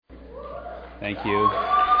Thank you.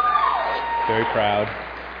 Very proud.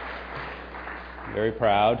 Very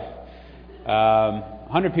proud.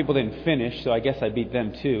 100 people didn't finish, so I guess I beat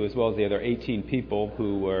them too, as well as the other 18 people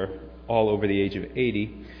who were all over the age of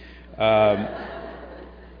 80.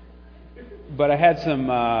 But I had some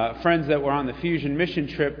friends that were on the Fusion mission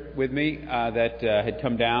trip with me that had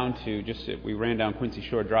come down to we ran down Quincy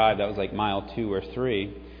Shore Drive. That was like mile 2 or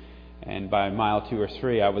 3. And by mile 2 or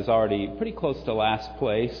 3, I was already pretty close to last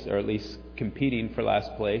place, or at least competing for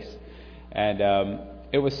last place. And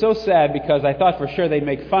it was so sad because I thought for sure they'd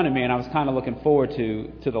make fun of me, and I was kind of looking forward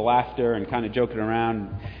to the laughter and kind of joking around.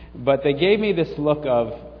 But they gave me this look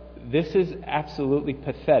of, this is absolutely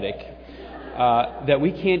pathetic, that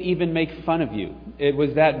we can't even make fun of you. It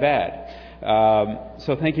was that bad.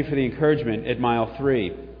 So thank you for the encouragement at mile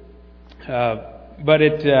 3. But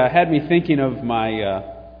it had me thinking of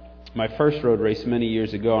my first road race many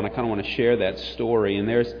years ago, and I kind of want to share that story. And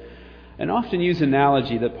there's an often used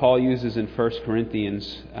analogy that Paul uses in 1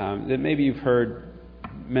 Corinthians that maybe you've heard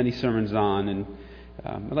many sermons on, and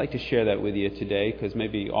I'd like to share that with you today because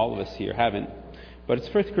maybe all of us here haven't. But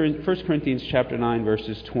it's 1 Corinthians chapter 9,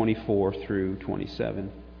 verses 24 through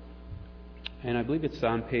 27. And I believe it's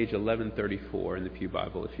on page 1134 in the Pew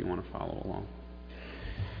Bible if you want to follow along.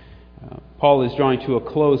 Paul is drawing to a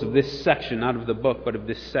close of this section, not of the book, but of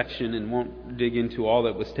this section, and won't dig into all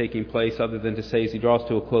that was taking place other than to say as he draws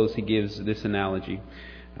to a close, he gives this analogy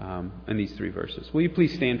in these 3 verses. Will you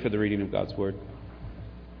please stand for the reading of God's Word?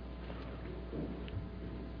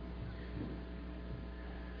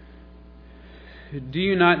 Do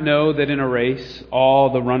you not know that in a race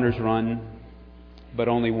all the runners run, but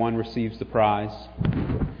only one receives the prize?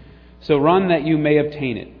 So run that you may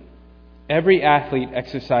obtain it. Every athlete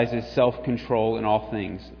exercises self-control in all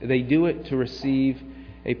things. They do it to receive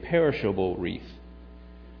a perishable wreath,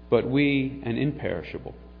 but we an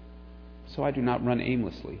imperishable. So I do not run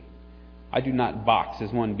aimlessly. I do not box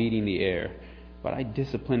as one beating the air, but I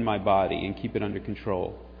discipline my body and keep it under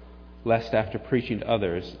control, lest after preaching to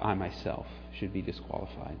others, I myself should be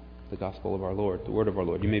disqualified. The gospel of our Lord, the word of our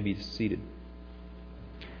Lord. You may be seated.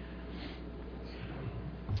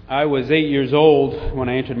 I was 8 years old when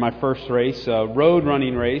I entered my first race, a road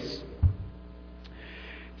running race.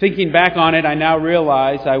 Thinking back on it, I now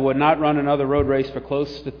realize I would not run another road race for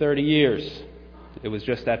close to 30 years. It was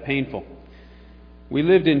just that painful. We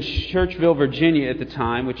lived in Churchville, Virginia at the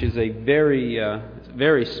time, which is a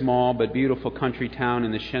very small but beautiful country town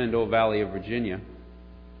in the Shenandoah Valley of Virginia.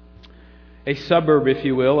 A suburb, if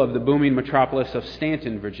you will, of the booming metropolis of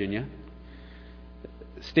Stanton, Virginia.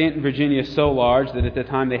 Stanton, Virginia is so large that at the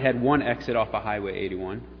time they had one exit off of Highway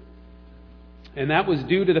 81. And that was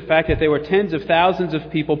due to the fact that there were tens of thousands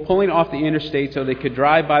of people pulling off the interstate so they could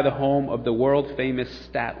drive by the home of the world-famous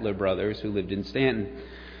Statler brothers who lived in Stanton.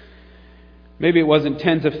 Maybe it wasn't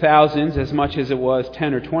tens of thousands as much as it was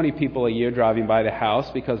 10 or 20 people a year driving by the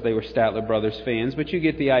house because they were Statler brothers fans, but you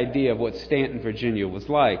get the idea of what Stanton, Virginia was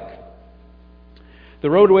like. The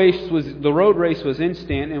road race was in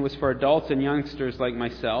Stanton and was for adults and youngsters like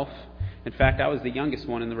myself. In fact, I was the youngest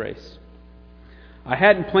one in the race. I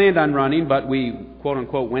hadn't planned on running, but we,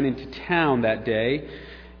 quote-unquote, went into town that day,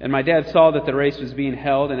 and my dad saw that the race was being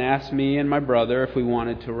held and asked me and my brother if we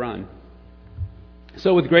wanted to run.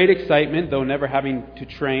 So with great excitement, though never having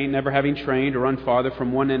trained to run farther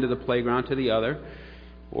from one end of the playground to the other,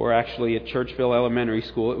 or actually at Churchville Elementary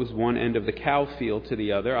School, it was one end of the cow field to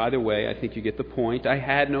the other. Either way, I think you get the point. I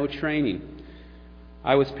had no training.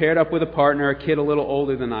 I was paired up with a partner, a kid a little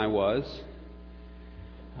older than I was.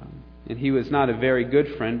 And he was not a very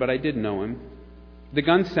good friend, but I did know him. The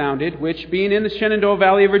gun sounded, which, being in the Shenandoah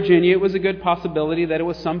Valley of Virginia, it was a good possibility that it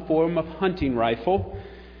was some form of hunting rifle.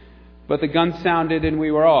 But the gun sounded and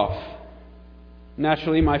we were off.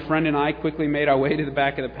 Naturally, my friend and I quickly made our way to the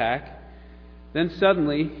back of the pack. Then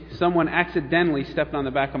suddenly, someone accidentally stepped on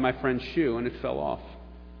the back of my friend's shoe and it fell off.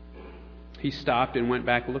 He stopped and went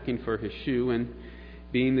back looking for his shoe, and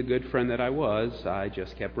being the good friend that I was, I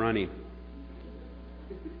just kept running.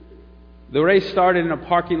 The race started in a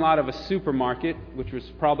parking lot of a supermarket, which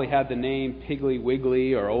probably had the name Piggly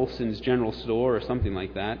Wiggly or Olson's General Store or something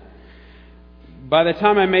like that. By the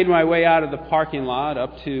time I made my way out of the parking lot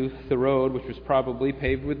up to the road, which was probably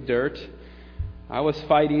paved with dirt, I was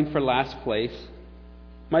fighting for last place.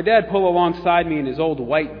 My dad pulled alongside me in his old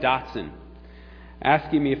white Datsun,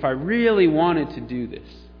 asking me if I really wanted to do this.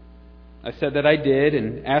 I said that I did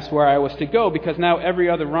and asked where I was to go because now every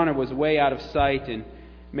other runner was way out of sight and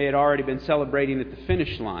may had already been celebrating at the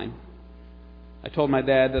finish line. I told my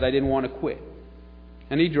dad that I didn't want to quit,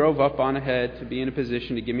 and he drove up on ahead to be in a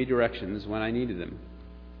position to give me directions when I needed them.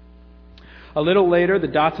 A little later, the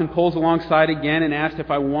Datsun pulls alongside again and asked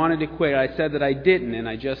if I wanted to quit. I said that I didn't, and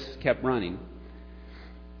I just kept running.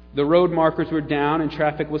 The road markers were down and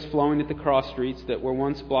traffic was flowing at the cross streets that were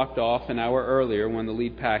once blocked off an hour earlier when the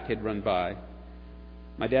lead pack had run by.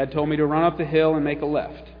 My dad told me to run up the hill and make a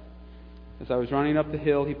left. As I was running up the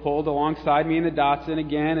hill, he pulled alongside me in the Datsun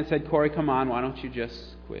again and said, "Corey, come on, why don't you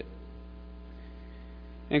just quit?"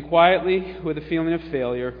 And quietly, with a feeling of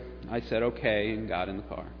failure, I said okay and got in the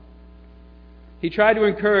car. He tried to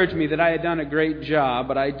encourage me that I had done a great job,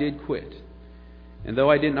 but I did quit. And though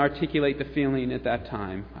I didn't articulate the feeling at that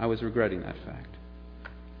time, I was regretting that fact.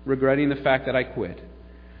 Regretting the fact that I quit.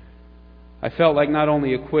 I felt like not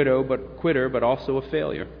only a quitter, but also a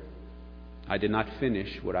failure. I did not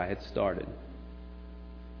finish what I had started.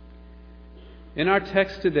 In our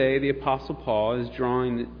text today, the Apostle Paul is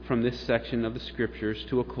drawing from this section of the Scriptures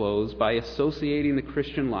to a close by associating the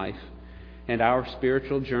Christian life and our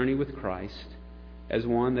spiritual journey with Christ as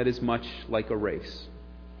one that is much like a race.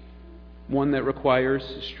 One that requires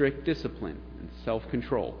strict discipline and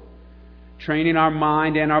self-control, training our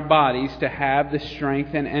mind and our bodies to have the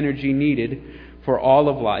strength and energy needed for all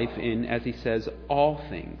of life in, as he says, all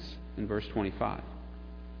things, in verse 25.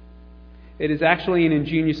 It is actually an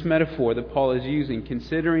ingenious metaphor that Paul is using,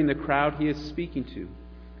 considering the crowd he is speaking to.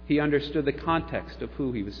 He understood the context of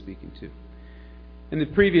who he was speaking to. In the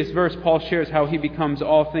previous verse, Paul shares how he becomes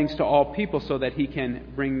all things to all people so that he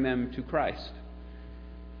can bring them to Christ.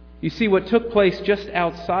 You see, what took place just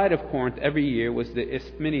outside of Corinth every year was the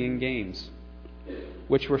Isthmian Games,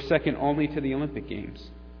 which were second only to the Olympic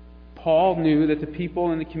Games. Paul knew that the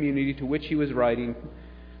people in the community to which he was writing,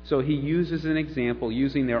 so he uses an example,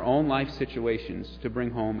 using their own life situations to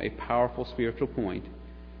bring home a powerful spiritual point,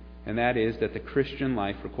 and that is that the Christian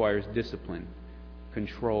life requires discipline,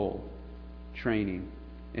 control, training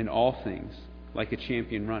in all things, like a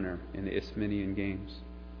champion runner in the Isthmian Games.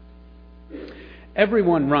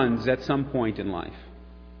 Everyone runs at some point in life.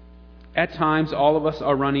 At times, all of us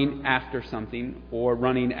are running after something, or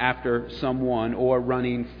running after someone, or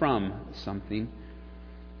running from something.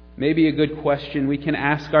 Maybe a good question we can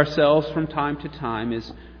ask ourselves from time to time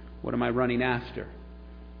is, what am I running after?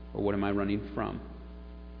 Or what am I running from?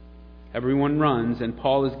 Everyone runs, and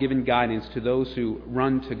Paul is giving guidance to those who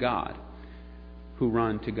run to God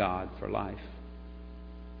for life.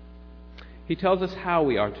 He tells us how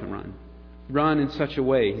we are to run. Run in such a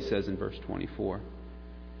way, he says in verse 24.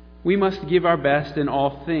 We must give our best in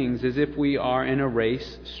all things as if we are in a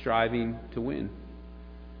race striving to win.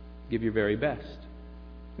 Give your very best.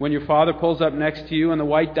 When your father pulls up next to you in the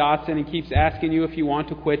white Datsun and keeps asking you if you want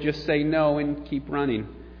to quit, just say no and keep running.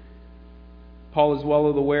 Paul is well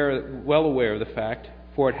aware of the fact,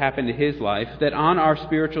 for it happened in his life, that on our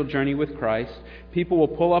spiritual journey with Christ, people will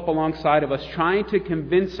pull up alongside of us trying to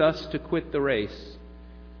convince us to quit the race,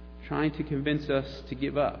 trying to convince us to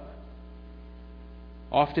give up.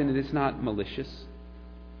 Often it is not malicious,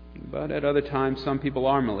 but at other times some people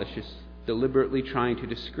are malicious, deliberately trying to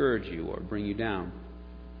discourage you or bring you down.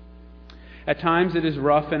 At times it is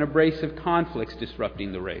rough and abrasive conflicts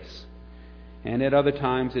disrupting the race. And at other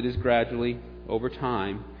times it is gradually, over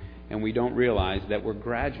time, and we don't realize that we're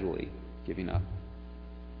gradually giving up.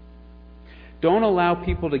 Don't allow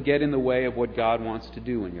people to get in the way of what God wants to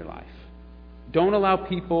do in your life. Don't allow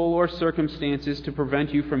people or circumstances to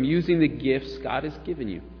prevent you from using the gifts God has given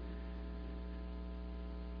you.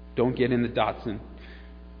 Don't get in the Datsun.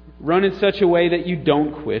 Run in such a way that you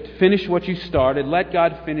don't quit. Finish what you started. Let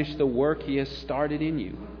God finish the work He has started in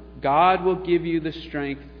you. God will give you the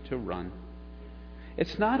strength to run.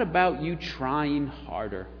 It's not about you trying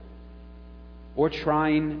harder or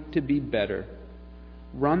trying to be better.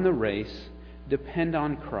 Run the race, depend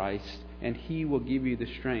on Christ, and He will give you the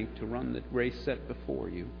strength to run the race set before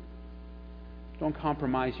you. Don't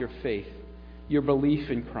compromise your faith, your belief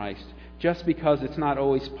in Christ, just because it's not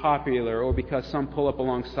always popular or because some pull up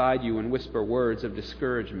alongside you and whisper words of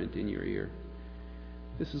discouragement in your ear.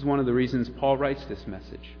 This is one of the reasons Paul writes this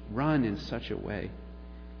message. Run in such a way.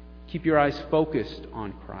 Keep your eyes focused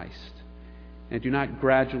on Christ, and do not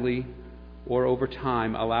gradually or over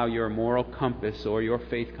time allow your moral compass or your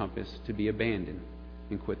faith compass to be abandoned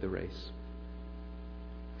and quit the race.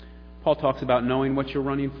 Paul talks about knowing what you're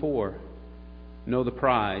running for. Know the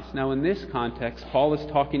prize. Now in this context, Paul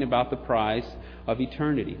is talking about the prize of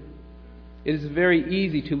eternity. It is very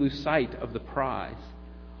easy to lose sight of the prize.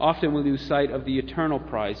 Often we lose sight of the eternal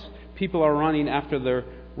prize. People are running after their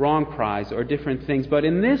wrong prize or different things. But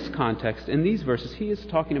in this context, in these verses, he is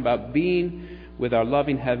talking about being with our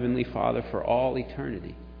loving Heavenly Father for all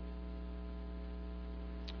eternity.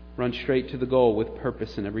 Run straight to the goal with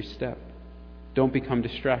purpose in every step. Don't become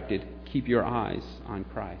distracted. keep your eyes on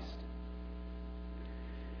Christ.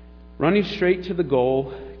 Running straight to the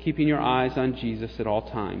goal, keeping your eyes on Jesus at all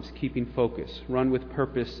times, keeping focus. Run with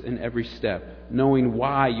purpose in every step, knowing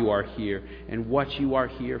why you are here and what you are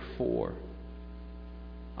here for.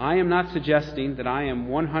 I am not suggesting that I am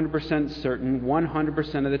 100% certain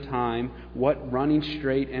 100% of the time what running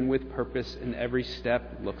straight and with purpose in every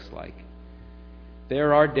step looks like.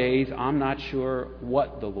 There are days I'm not sure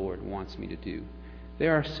what the Lord wants me to do.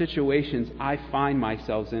 There are situations I find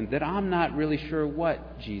myself in that I'm not really sure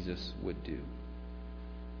what Jesus would do.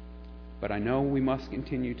 But I know we must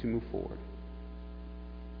continue to move forward.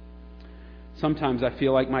 Sometimes I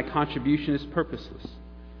feel like my contribution is purposeless,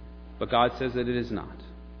 but God says that it is not.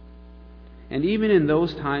 And even in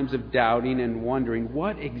those times of doubting and wondering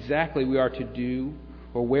what exactly we are to do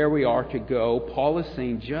or where we are to go, Paul is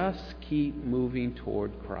saying, just keep moving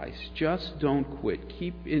toward Christ. Just don't quit.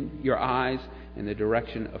 Keep your eyes in the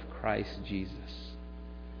direction of Christ Jesus.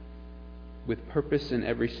 With purpose in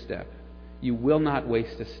every step. You will not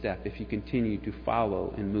waste a step if you continue to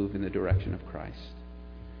follow and move in the direction of Christ.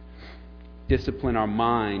 Discipline our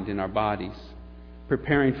mind and our bodies,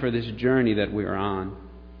 preparing for this journey that we are on.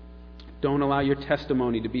 Don't allow your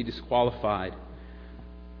testimony to be disqualified.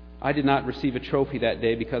 I did not receive a trophy that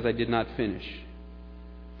day because I did not finish.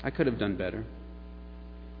 I could have done better.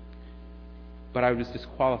 But I was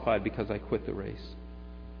disqualified because I quit the race.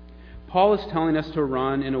 Paul is telling us to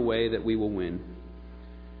run in a way that we will win.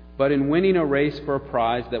 But in winning a race for a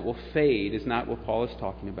prize that will fade is not what Paul is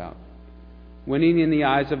talking about. Winning in the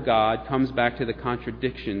eyes of God comes back to the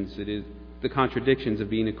contradictions. It is the contradictions of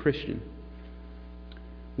being a Christian.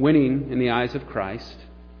 Winning in the eyes of Christ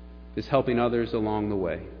is helping others along the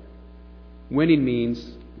way. Winning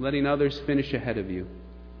means letting others finish ahead of you.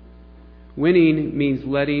 Winning means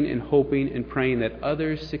letting and hoping and praying that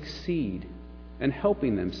others succeed and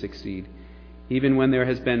helping them succeed, even when there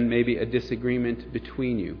has been maybe a disagreement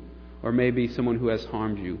between you or maybe someone who has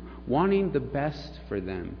harmed you. Wanting the best for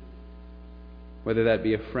them, whether that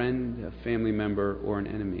be a friend, a family member, or an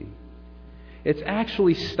enemy. It's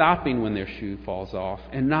actually stopping when their shoe falls off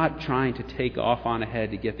and not trying to take off on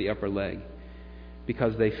ahead to get the upper leg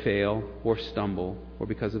because they fail or stumble or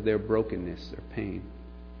because of their brokenness or pain.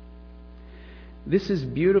 This is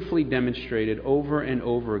beautifully demonstrated over and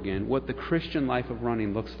over again what the Christian life of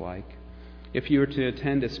running looks like if you were to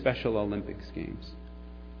attend a Special Olympics Games.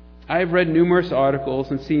 I have read numerous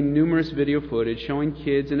articles and seen numerous video footage showing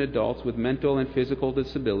kids and adults with mental and physical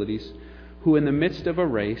disabilities who in the midst of a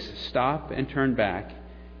race stop and turn back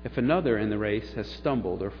if another in the race has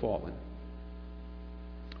stumbled or fallen.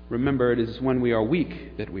 Remember, it is when we are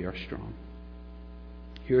weak that we are strong.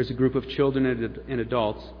 Here is a group of children and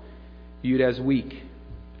adults viewed as weak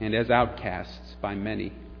and as outcasts by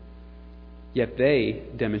many. Yet they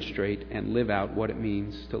demonstrate and live out what it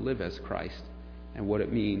means to live as Christ and what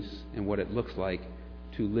it means and what it looks like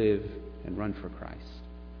to live and run for Christ.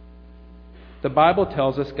 The Bible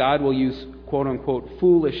tells us God will use quote-unquote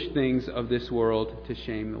foolish things of this world to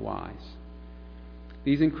shame the wise.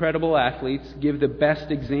 These incredible athletes give the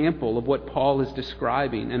best example of what Paul is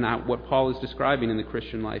describing and what Paul is describing in the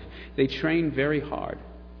Christian life. They train very hard.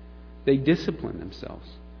 They discipline themselves.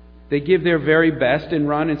 They give their very best and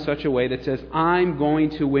run in such a way that says, I'm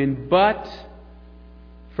going to win, but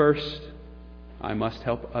first I must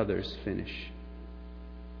help others finish.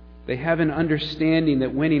 They have an understanding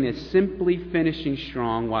that winning is simply finishing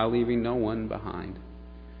strong while leaving no one behind.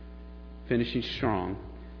 Finishing strong,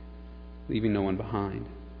 leaving no one behind.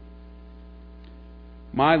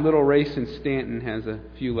 My little race in Stanton has a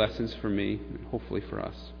few lessons for me, and hopefully for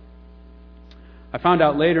us. I found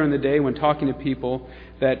out later in the day when talking to people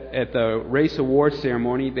that at the race award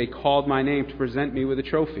ceremony, they called my name to present me with a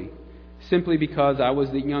trophy, simply because I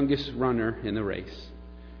was the youngest runner in the race,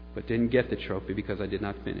 but didn't get the trophy because I did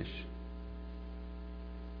not finish.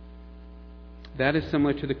 That is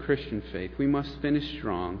similar to the Christian faith. We must finish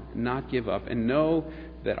strong, not give up, and know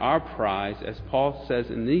that our prize, as Paul says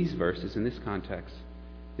in these verses, in this context,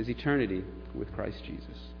 is eternity with Christ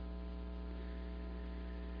Jesus.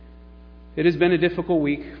 It has been a difficult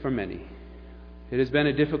week for many. It has been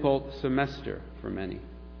a difficult semester for many.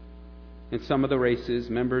 In some of the races,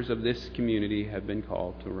 members of this community have been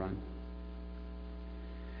called to run.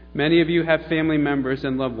 Many of you have family members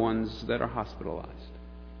and loved ones that are hospitalized.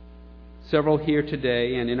 Several here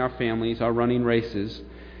today and in our families are running races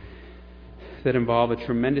that involve a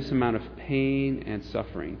tremendous amount of pain and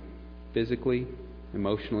suffering, physically,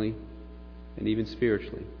 emotionally, and even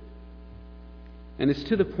spiritually. And it's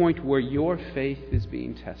to the point where your faith is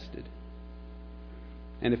being tested.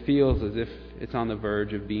 And it feels as if it's on the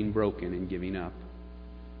verge of being broken and giving up.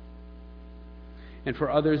 And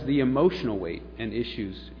for others, the emotional weight and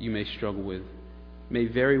issues you may struggle with may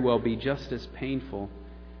very well be just as painful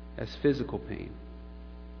as physical pain.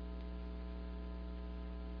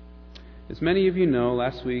 As many of you know,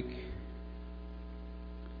 last week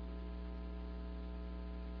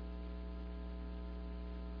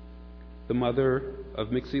the mother of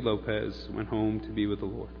Mixie Lopez went home to be with the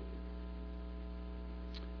Lord.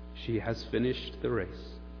 She has finished the race.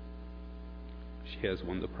 She has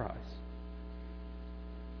won the prize.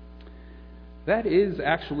 That is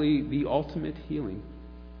actually the ultimate healing.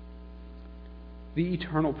 The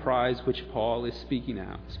eternal prize which Paul is speaking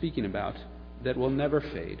about that will never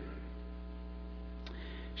fade.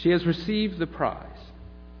 She has received the prize.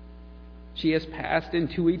 She has passed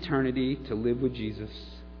into eternity to live with Jesus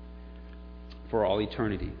for all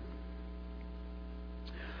eternity.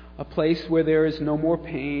 A place where there is no more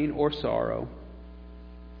pain or sorrow,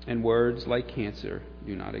 and words like cancer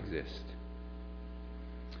do not exist.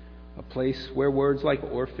 A place where words like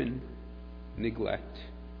orphan, neglect,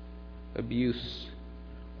 abuse,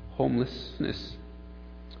 homelessness,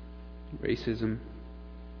 racism,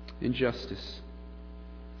 injustice,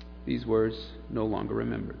 these words no longer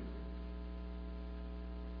remembered.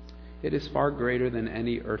 It is far greater than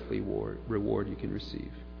any earthly reward you can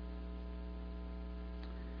receive.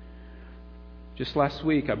 Just last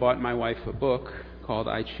week, I bought my wife a book called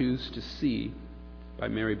I Choose to See by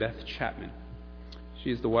Mary Beth Chapman.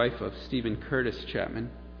 She is the wife of Stephen Curtis Chapman.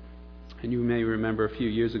 And you may remember a few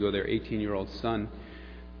years ago their 18-year-old son,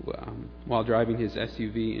 while driving his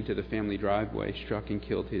SUV into the family driveway, struck and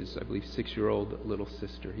killed his, I believe, 6-year-old little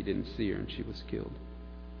sister. He didn't see her and she was killed.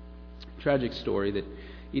 Tragic story that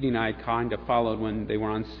Edie and I kind of followed when they were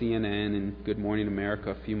on CNN and Good Morning America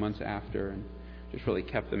a few months after, and just really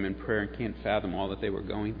kept them in prayer and can't fathom all that they were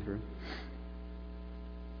going through.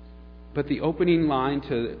 But the opening line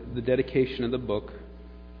to the dedication of the book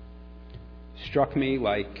struck me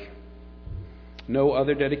like no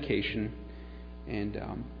other dedication, and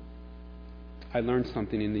I learned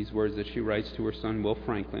something in these words that she writes to her son, Will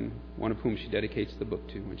Franklin, one of whom she dedicates the book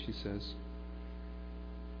to, when she says,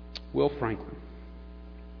 Will Franklin,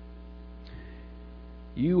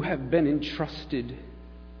 you have been entrusted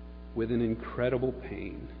with an incredible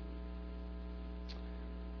pain.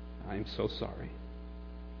 I am so sorry.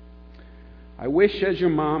 I wish as your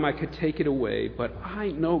mom I could take it away, but I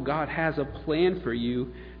know God has a plan for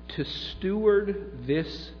you to steward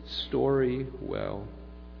this story well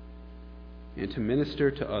and to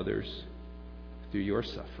minister to others through your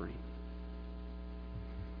suffering.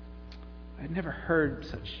 I'd never heard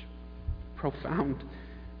such profound.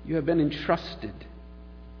 You have been entrusted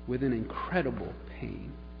with an incredible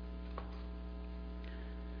pain.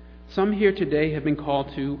 Some here today have been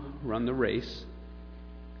called to run the race,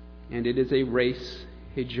 and it is a race,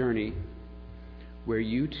 a journey, where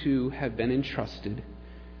you too have been entrusted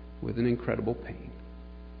with an incredible pain.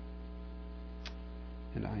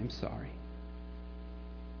 And I am sorry.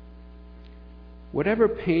 Whatever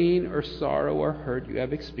pain or sorrow or hurt you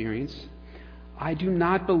have experienced, I do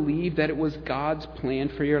not believe that it was God's plan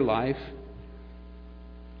for your life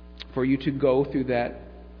for you to go through that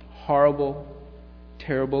horrible,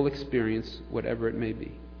 terrible experience, whatever it may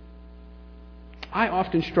be. I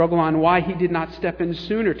often struggle on why He did not step in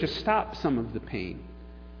sooner to stop some of the pain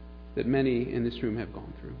that many in this room have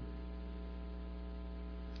gone through.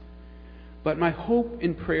 But my hope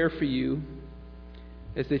and prayer for you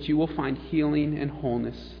is that you will find healing and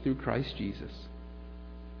wholeness through Christ Jesus.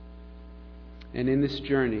 And in this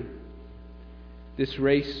journey, this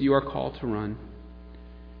race you are called to run,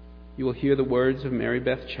 you will hear the words of Mary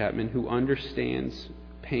Beth Chapman, who understands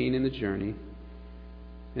pain in the journey,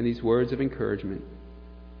 and these words of encouragement.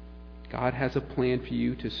 God has a plan for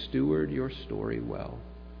you to steward your story well,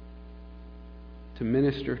 to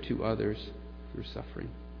minister to others through suffering.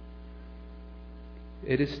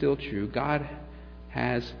 It is still true. God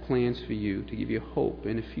has plans for you to give you hope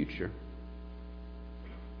in a future.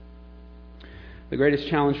 The greatest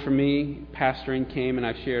challenge for me, pastoring, came, and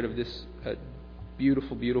I've shared of this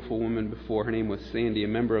beautiful, beautiful woman before. Her name was Sandy, a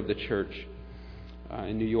member of the church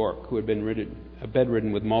in New York, who had been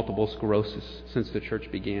bedridden with multiple sclerosis since the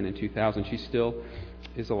church began in 2000. She still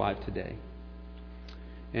is alive today.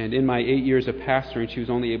 And in my 8 years of pastoring, she was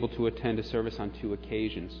only able to attend a service on 2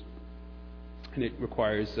 occasions. And it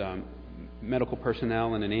requires medical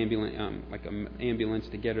personnel and an ambulance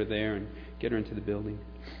to get her there and get her into the building.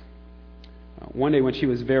 One day when she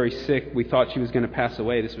was very sick, we thought she was going to pass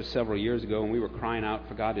away. This was several years ago, and we were crying out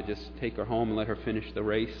for God to just take her home and let her finish the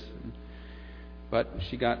race. But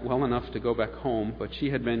she got well enough to go back home, but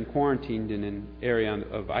she had been quarantined in an area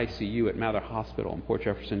of ICU at Mather Hospital in Port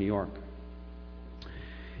Jefferson, New York.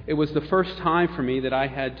 It was the first time for me that I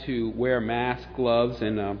had to wear a mask, gloves,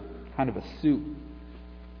 and kind of a suit,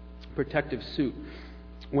 protective suit,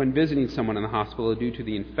 when visiting someone in the hospital due to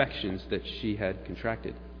the infections that she had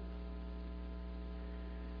contracted.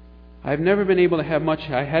 I had never been able to have much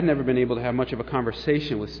of a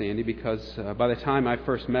conversation with Sandy because by the time I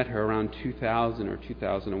first met her around 2000 or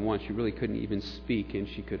 2001, she really couldn't even speak, and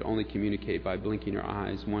she could only communicate by blinking her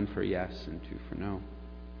eyes, one for yes and two for no.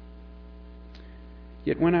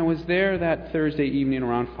 Yet when I was there that Thursday evening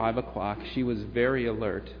around 5 o'clock, she was very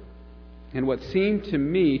alert, and what seemed to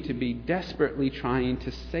me to be desperately trying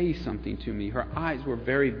to say something to me. Her eyes were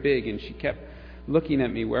very big, and she kept looking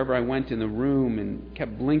at me wherever I went in the room and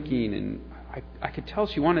kept blinking, and I could tell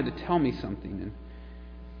she wanted to tell me something. And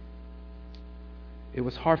it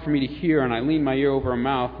was hard for me to hear, and I leaned my ear over her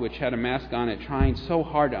mouth, which had a mask on it, trying so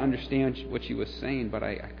hard to understand what she was saying, but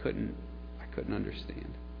I couldn't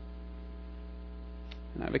understand.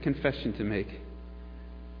 And I have a confession to make.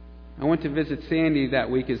 I went to visit Sandy that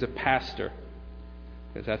week as a pastor,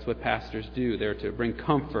 because that's what pastors do. They're to bring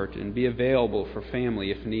comfort and be available for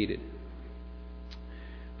family if needed.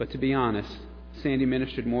 But to be honest, Sandy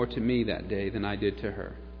ministered more to me that day than I did to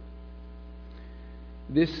her.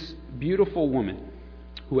 This beautiful woman,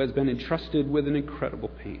 who has been entrusted with an incredible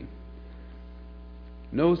pain,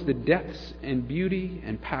 knows the depths and beauty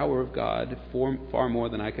and power of God far more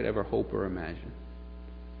than I could ever hope or imagine.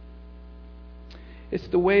 It's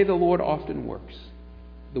the way the Lord often works.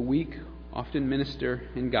 The weak often minister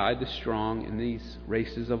and guide the strong in these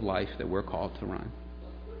races of life that we're called to run.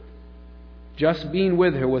 Just being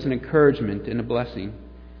with her was an encouragement and a blessing.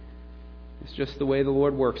 It's just the way the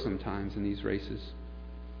Lord works sometimes in these races.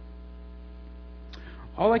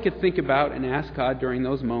 All I could think about and ask God during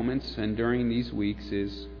those moments and during these weeks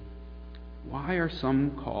is, why are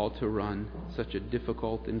some called to run such a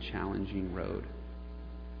difficult and challenging road?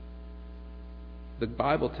 The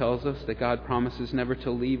Bible tells us that God promises never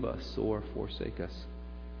to leave us or forsake us.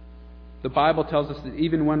 The Bible tells us that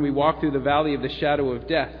even when we walk through the valley of the shadow of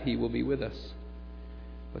death, He will be with us.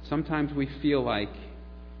 But sometimes we feel like,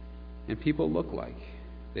 and people look like,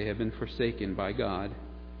 they have been forsaken by God,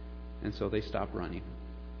 and so they stop running.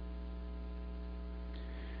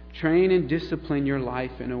 Train and discipline your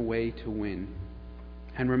life in a way to win.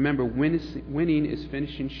 And remember, winning is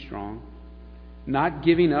finishing strong. Not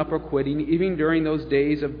giving up or quitting, even during those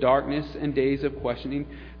days of darkness and days of questioning,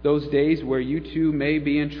 those days where you too may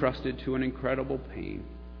be entrusted to an incredible pain.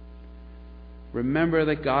 Remember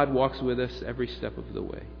that God walks with us every step of the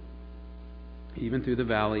way, even through the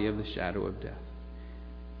valley of the shadow of death.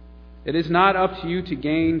 It is not up to you to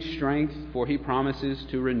gain strength, for He promises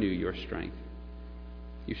to renew your strength.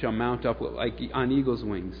 You shall mount up like on eagle's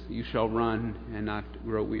wings. You shall run and not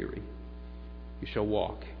grow weary. You shall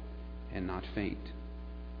walk and not faint.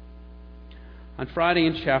 On Friday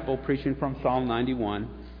in chapel, preaching from Psalm 91,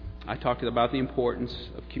 I talked about the importance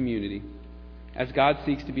of community. As God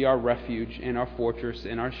seeks to be our refuge and our fortress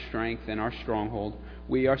and our strength and our stronghold,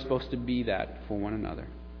 we are supposed to be that for one another.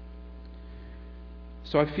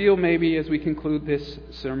 So I feel maybe as we conclude this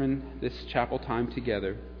sermon, this chapel time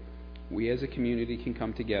together, we as a community can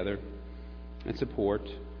come together and support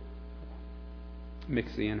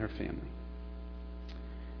Mixie and her family.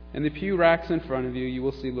 In the pew racks in front of you, you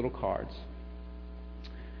will see little cards.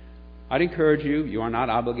 I'd encourage you, you are not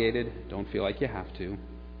obligated, don't feel like you have to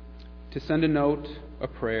send a note, a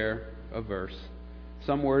prayer, a verse,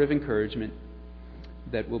 some word of encouragement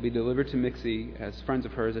that will be delivered to Mixie as friends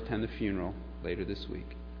of hers attend the funeral later this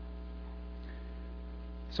week.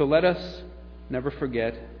 So let us never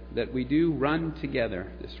forget that we do run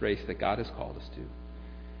together this race that God has called us to.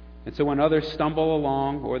 And so when others stumble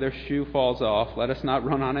along or their shoe falls off, let us not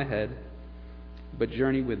run on ahead, but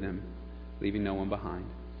journey with them, leaving no one behind.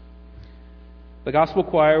 The gospel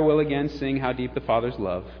choir will again sing How Deep the Father's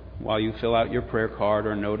Love while you fill out your prayer card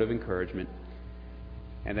or note of encouragement,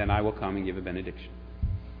 and then I will come and give a benediction.